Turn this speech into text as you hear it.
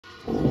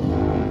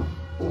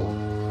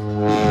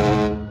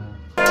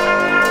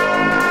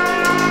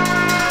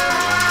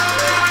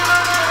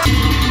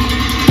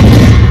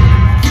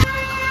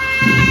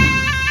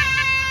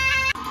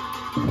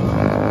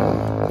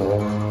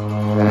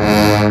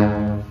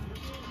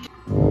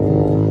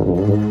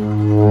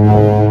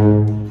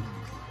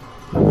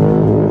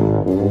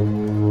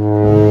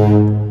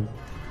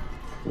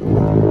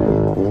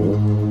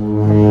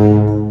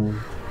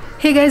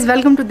Hey guys,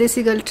 welcome to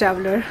DesiGirl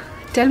Traveler.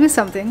 Tell me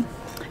something.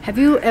 Have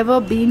you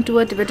ever been to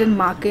a Tibetan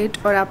market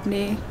और आपने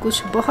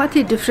कुछ बहुत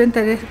ही different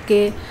तरह के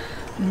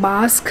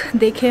मास्क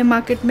देखे हैं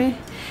मार्केट में,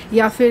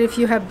 या फिर if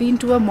you have been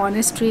to a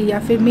monastery, या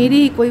फिर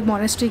मेरी कोई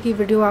मोनेस्ट्री की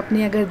वीडियो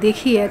आपने अगर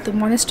देखी है तो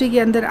मोनेस्ट्री के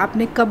अंदर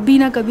आपने कभी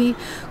ना कभी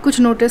कुछ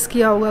नोटिस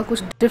किया होगा,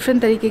 कुछ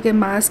डिफरेंट तरीके के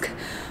mask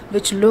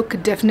which look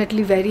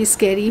definitely very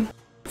scary.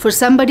 For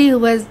somebody who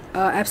has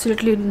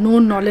absolutely no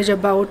knowledge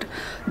about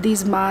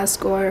these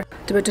masks or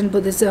Tibetan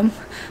Buddhism,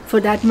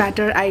 for that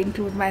matter I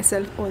include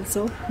myself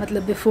also.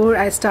 मतलब before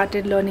I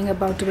started learning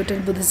about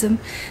Tibetan Buddhism,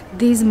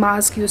 these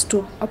masks used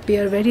to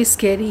appear very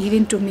scary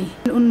even to me.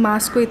 उन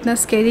mask को इतना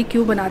scary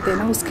क्यों बनाते हैं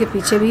ना, उसके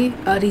पीछे भी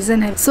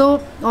reason है. So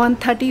on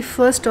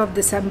 31st of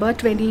December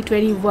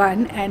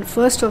 2021 and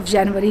 1st of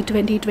January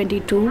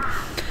 2022,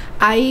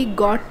 I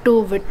got to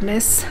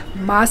witness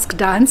mask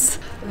dance,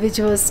 which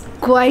was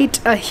quite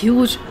a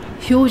huge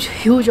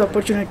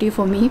opportunity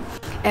for me,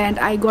 and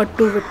I got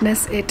to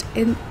witness it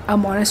in a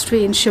monastery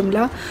in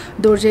Shimla,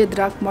 Dorje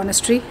Drak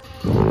Monastery.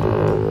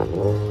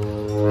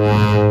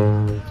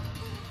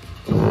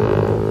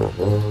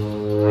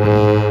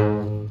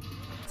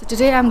 So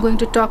today I'm going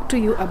to talk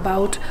to you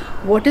about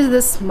what is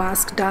this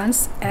mask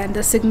dance and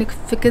the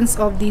significance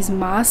of these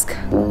masks.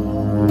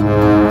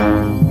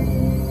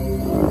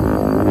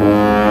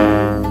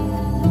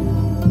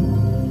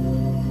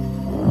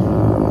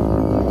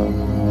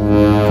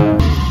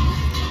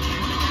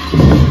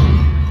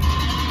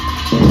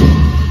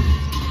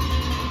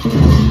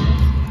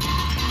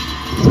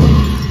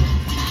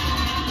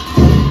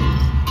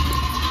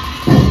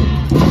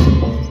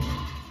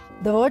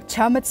 The word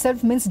Cham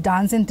itself means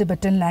dance in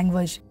Tibetan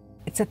language.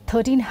 It's a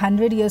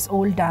 1300 years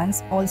old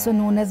dance, also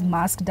known as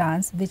mask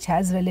dance, which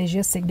has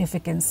religious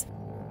significance.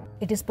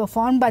 It is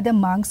performed by the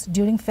monks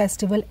during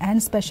festival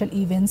and special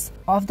events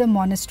of the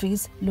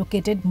monasteries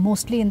located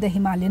mostly in the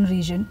Himalayan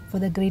region for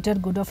the greater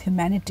good of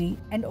humanity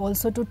and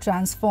also to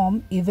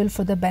transform evil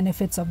for the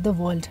benefits of the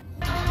world.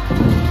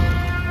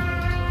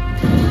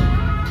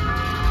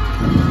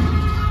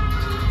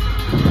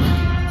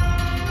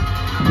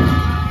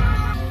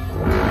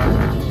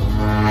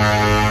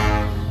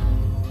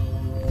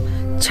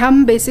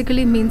 Cham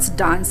basically means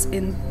dance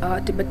in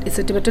Tibet. It's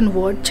a Tibetan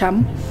word,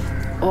 Cham.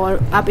 और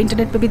आप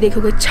internet पे भी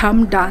देखोगे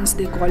Cham Dance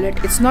they call it.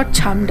 It's not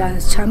Cham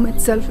Dance. Cham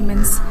itself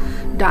means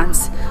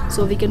dance.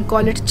 So we can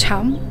call it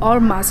Cham or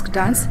mask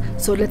dance.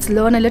 So let's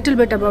learn a little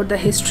bit about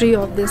the history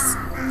of this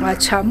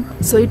Cham.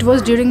 So it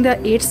was during the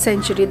 8th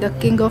century, the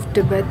king of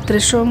Tibet,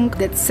 Trishong,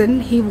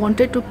 Detsen, he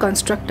wanted to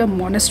construct a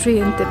monastery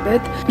in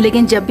Tibet.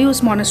 लेकिन जब भी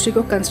उस monastery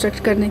को construct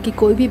करने की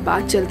कोई भी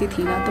बात चलती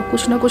थी ना, तो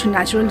कुछ ना कुछ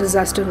natural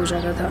disaster हो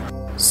जाता था.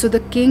 So the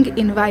king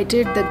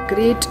invited the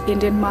great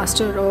Indian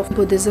master of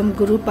Buddhism,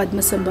 Guru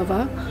Padmasambhava,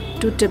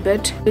 to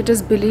Tibet. It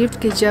is believed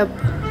कि जब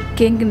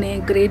किंग ने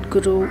ग्रेट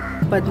गुरु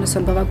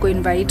पद्मसंभवा को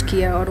इनवाइट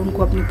किया और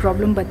उनको अपनी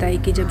प्रॉब्लम बताई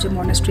कि जब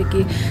मोनेस्ट्री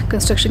की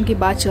कंस्ट्रक्शन की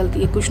बात चलती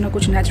है, कुछ ना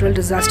कुछ नेचुरल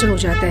डिजास्टर हो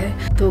जाता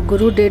है, तो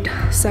गुरु did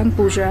some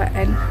Puja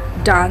and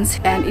dance,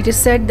 and it is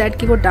said that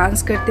कि वो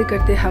डांस करते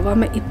करते हवा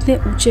में इतने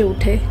ऊंचे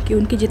उठे कि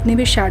उनकी जितनी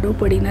भी शैडो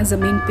पड़ी ना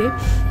ज़मीन पे,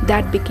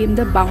 that became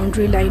the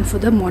boundary line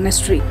for the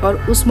monastery. और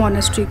उस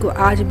मोनेस्ट्री को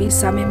आज भी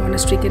सामे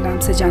मोनेस्ट्री के नाम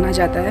से जाना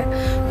जाता है,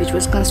 which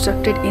was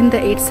constructed in the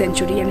 8th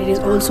century and it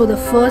is also the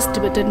first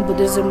Tibetan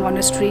Buddhism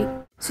monastery.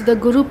 So the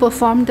Guru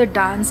performed the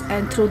dance,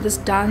 and through this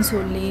dance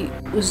only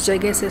उस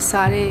जगह से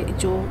सारे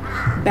जो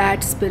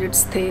bad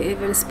spirits थे,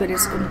 evil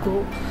spirits, उनको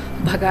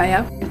भगाया.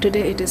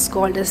 Today it is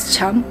called as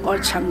Cham or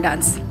Cham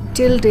Dance.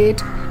 Till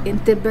date in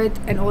Tibet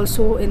and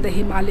also in the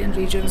Himalayan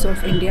regions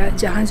of India,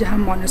 जहाँ जहाँ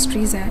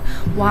monasteries हैं,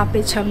 वहाँ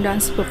पे Cham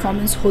Dance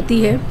performance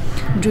होती है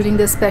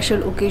during the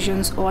special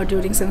occasions or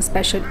during some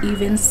special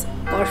events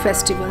or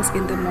festivals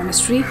in the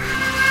monastery.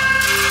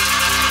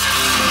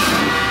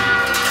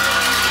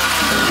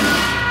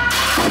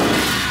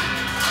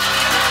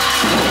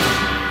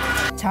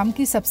 छाम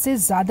की सबसे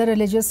ज़्यादा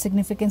रिलीजियस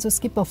सिग्निफिकेंस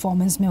उसकी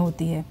परफॉर्मेंस में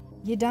होती है.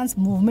 ये डांस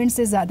मूवमेंट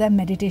से ज़्यादा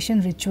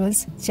मेडिटेशन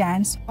रिचुअल्स,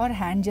 चैंट्स और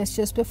हैंड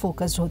जेस्चर्स पे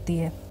फोकस्ड होती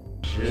है.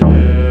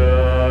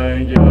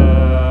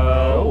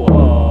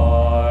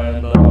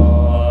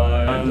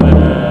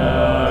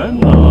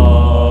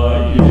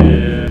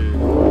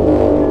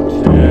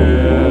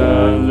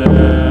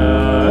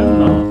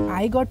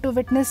 I got to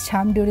witness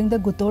Cham during the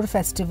Gutor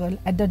Festival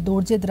at the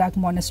Dorje Drak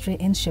Monastery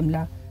in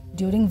Shimla,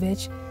 during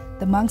which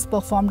the monks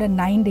performed a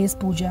 9 days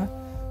puja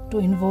to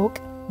invoke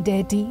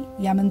deity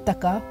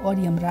Yamantaka or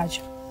Yamraj.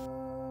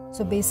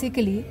 So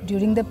basically,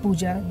 during the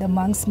puja, the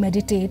monks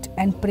meditate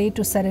and pray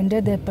to surrender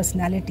their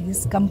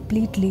personalities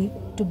completely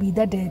to be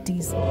the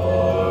deities.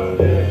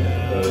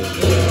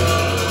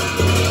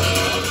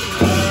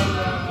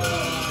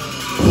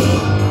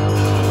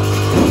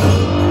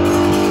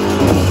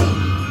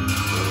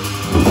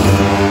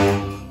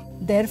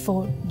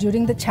 Therefore,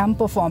 during the Cham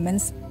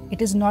performance,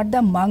 it is not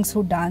the monks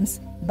who dance,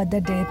 but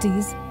the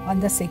deities on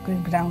the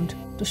sacred ground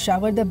to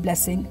shower the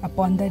blessing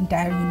upon the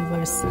entire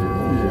universe.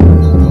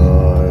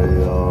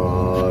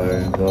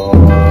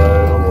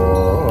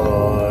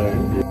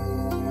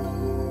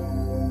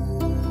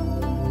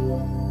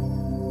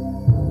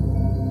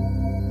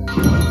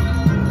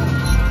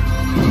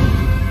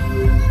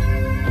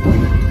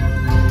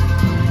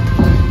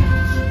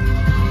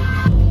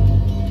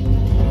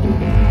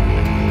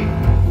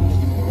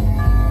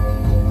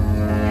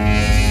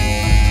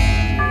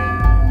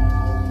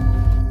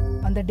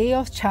 day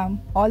of Cham,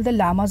 all the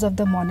lamas of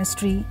the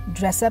monastery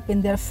dress up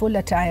in their full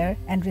attire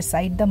and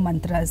recite the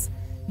mantras,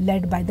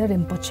 led by the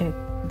Rinpoche,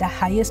 the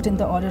highest in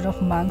the order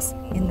of monks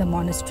in the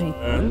monastery.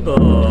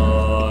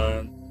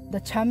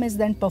 The Cham is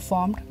then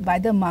performed by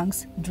the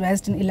monks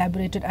dressed in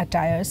elaborated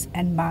attires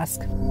and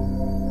masks.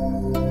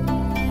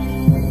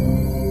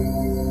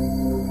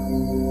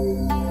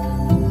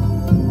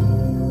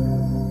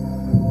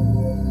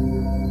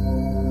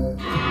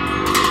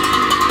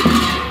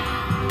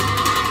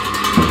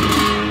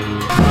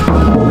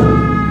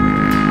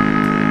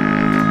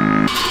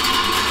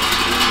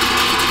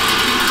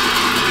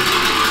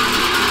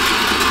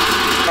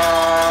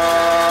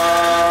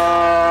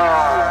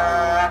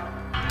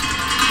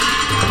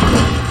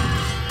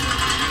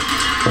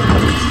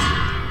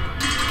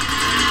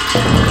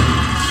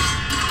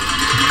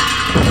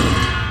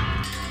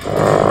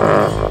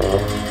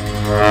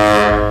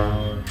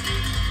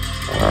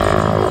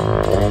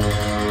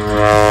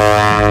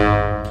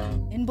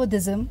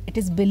 Buddhism, it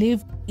is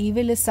believed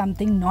evil is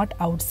something not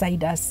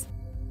outside us.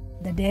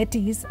 The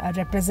deities are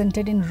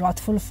represented in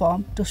wrathful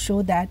form to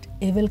show that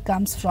evil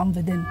comes from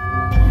within.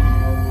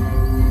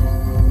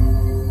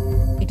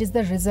 It is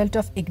the result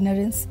of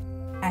ignorance,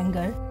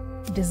 anger,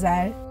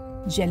 desire,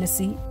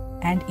 jealousy,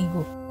 and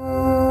ego.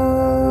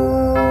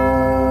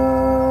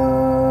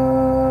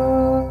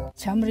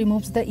 Cham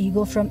removes the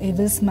ego from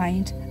evil's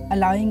mind,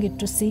 allowing it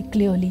to see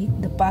clearly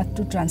the path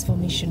to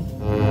transformation.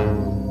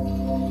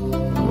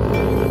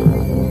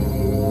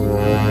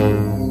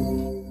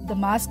 The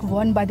masks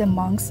worn by the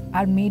monks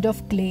are made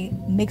of clay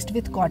mixed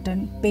with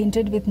cotton,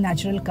 painted with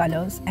natural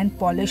colors, and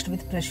polished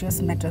with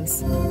precious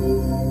metals.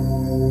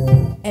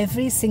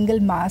 Every single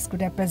mask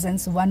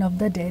represents one of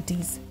the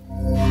deities.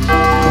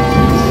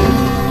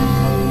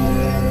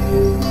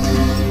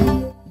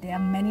 There are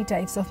many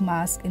types of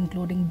masks,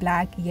 including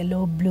black,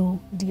 yellow, blue,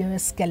 deer,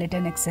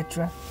 skeleton,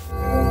 etc.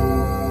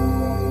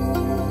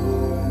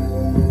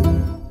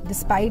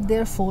 Despite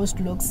their forced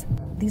looks,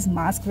 these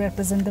masks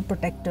represent the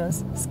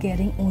protectors,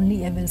 scaring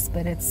only evil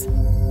spirits.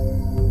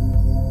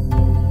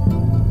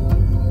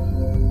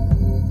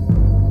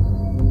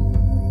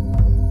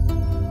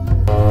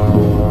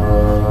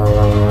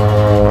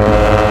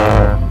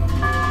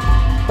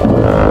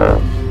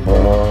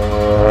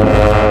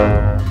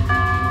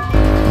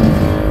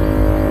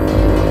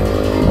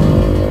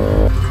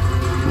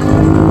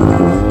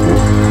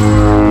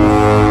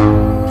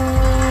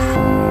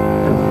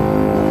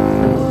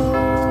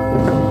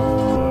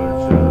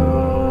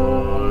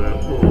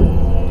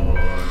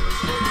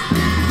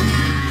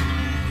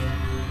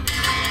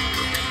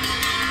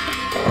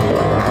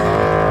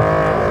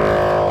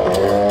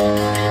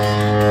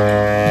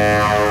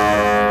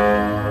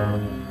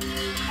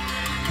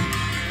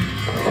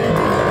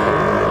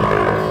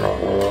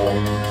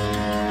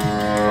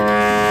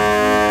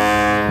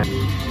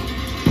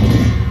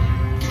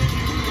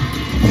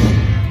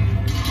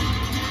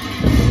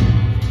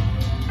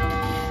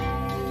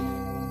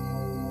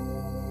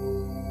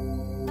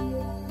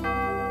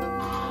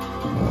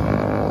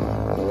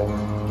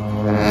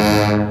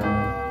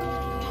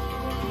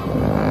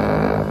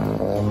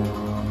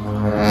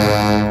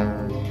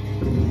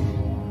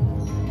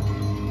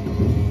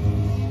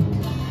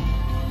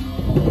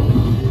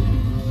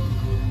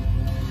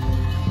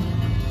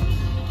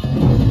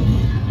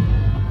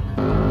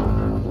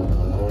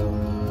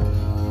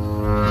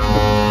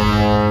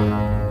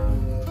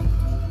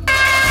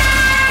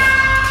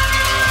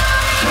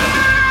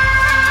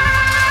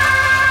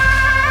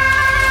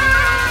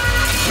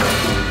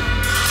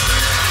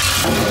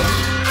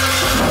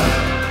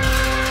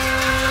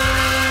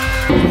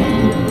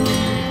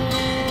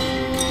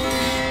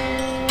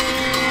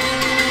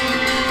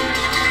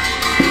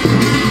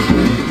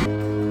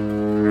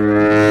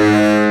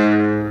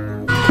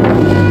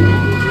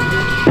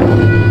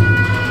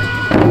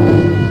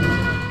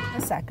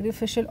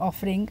 Sacrificial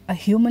offering, a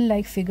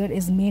human-like figure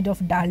is made of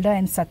dalda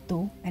and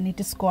sattu, and it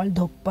is called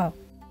dhokpa.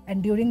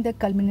 And during the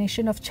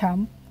culmination of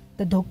Cham,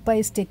 the dhokpa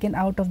is taken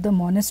out of the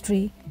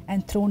monastery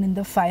and thrown in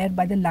the fire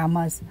by the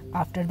lamas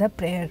after the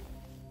prayer.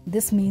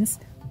 This means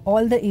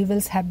all the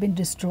evils have been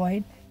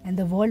destroyed and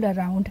the world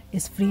around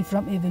is free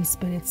from evil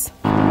spirits.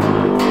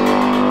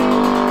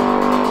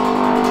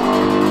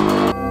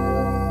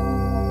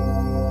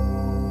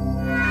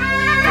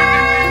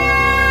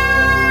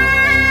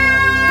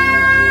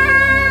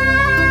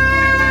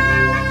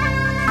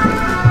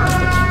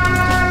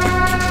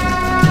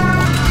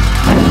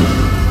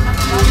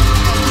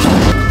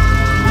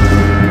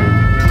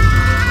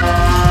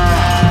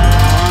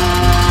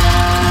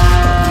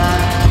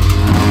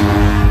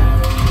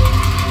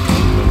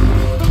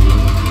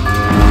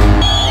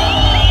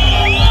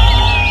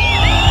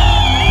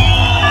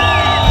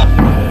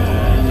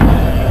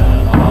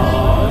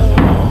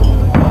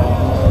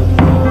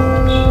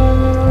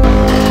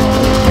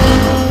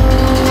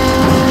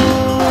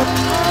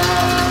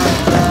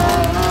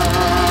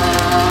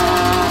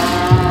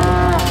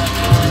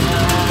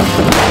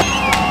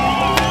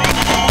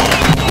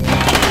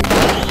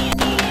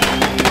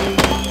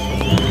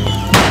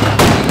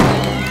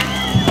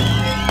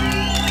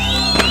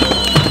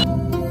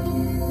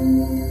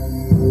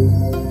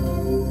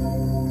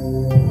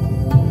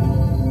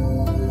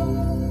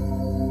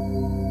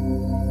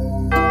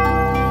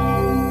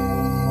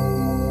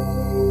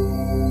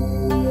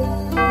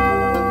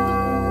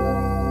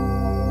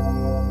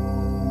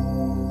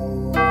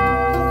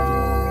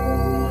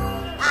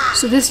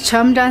 So this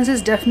Cham dance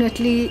is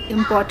definitely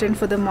important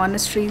for the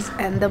monasteries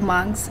and the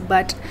monks,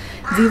 but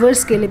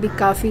viewers के लिए भी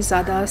काफ़ी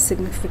ज़्यादा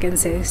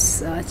significance है इस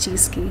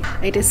चीज़ की.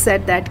 It is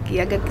said that कि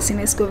अगर किसी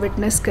ने इसको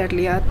witness कर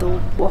लिया तो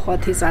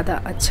बहुत ही ज़्यादा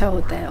अच्छा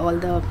होता है.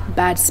 All the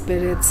bad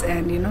spirits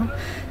and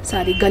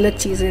सारी गलत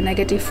चीज़ें,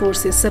 negative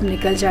forces सब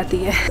निकल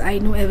जाती है. I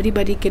know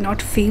everybody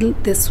cannot feel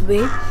this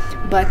way,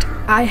 but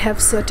I have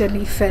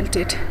certainly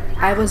felt it.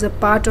 I was a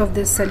part of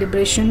this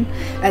celebration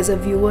as a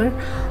viewer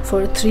for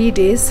 3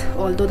 days,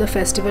 although the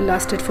festival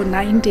lasted for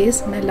 9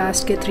 days. मैं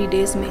last के 3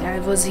 days में I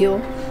was here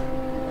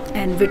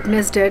and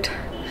witnessed it.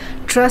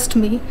 Trust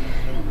me,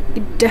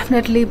 it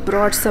definitely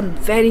brought some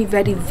very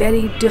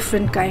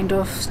different kind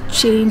of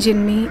change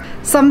in me.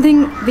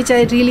 Something which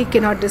I really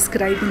cannot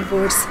describe in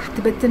words.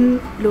 Tibetan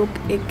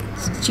लोग एक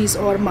चीज़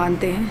और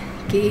मानते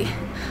हैं कि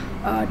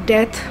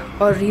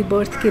death और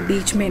rebirth के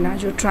बीच में ना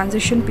जो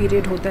ट्रांजिशन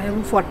पीरियड होता है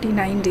वो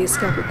 49 डेज़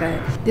का होता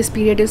है. This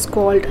period is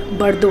called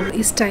बर्दो.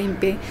 इस टाइम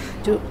पे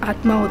जो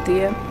आत्मा होती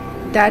है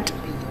that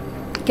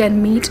can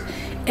meet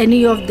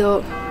any of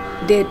the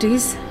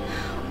deities,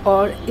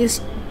 और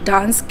इस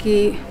डांस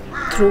के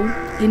थ्रू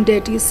इन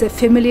डेटीज़ से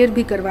फेमिलियर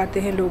भी करवाते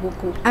हैं लोगों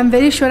को. I am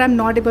very sure I am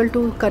not able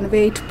to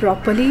convey it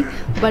properly,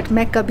 but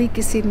मैं कभी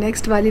किसी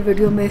नेक्स्ट वाली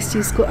वीडियो में इस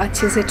चीज़ को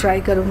अच्छे से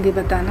ट्राई करूँगी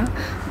बताना.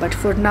 But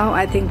for now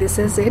I think this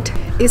is it.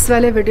 इस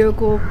वाले वीडियो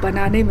को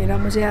बनाने में ना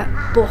मुझे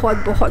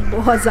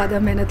बहुत ज़्यादा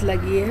मेहनत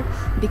लगी है,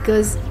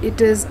 because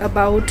it is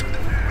about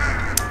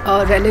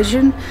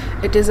religion,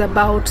 it is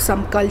about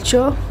some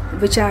culture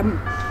which I am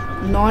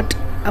not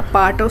a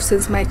part of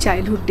since my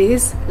childhood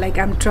days. Like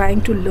I'm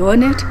trying to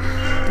learn it.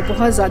 तो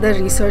बहुत ज़्यादा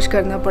रिसर्च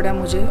करना पड़ा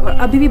मुझे, और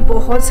अभी भी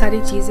बहुत सारी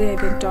चीज़ें आई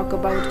कैन टॉक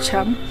अबाउट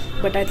छम,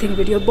 बट आई थिंक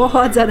वीडियो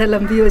बहुत ज़्यादा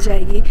लंबी हो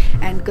जाएगी.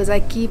 And because I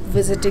keep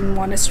visiting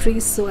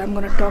monasteries, so I'm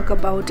gonna talk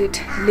about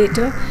it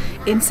later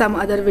in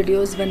some other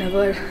videos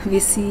whenever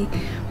we see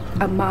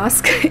a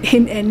mask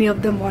in any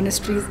of the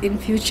monasteries in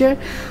future.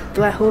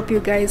 So I hope you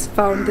guys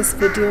found this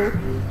video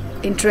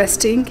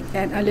interesting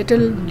and a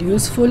little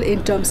useful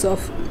in terms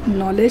of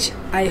knowledge.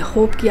 I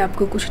hope कि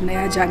आपको कुछ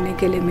नया जानने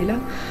के लिए मिला.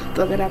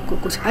 तो अगर आपको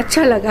कुछ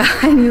अच्छा लगा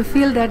and you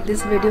feel that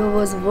this video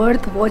was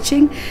worth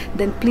watching,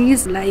 then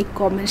please like,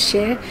 comment,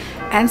 share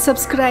and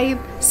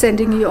subscribe.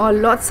 Sending you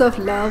all lots of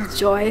love,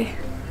 joy,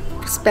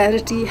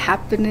 prosperity,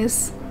 happiness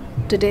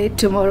today,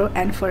 tomorrow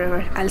and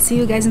forever. I'll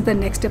see you guys in the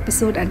next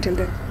episode. Until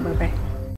then, bye bye.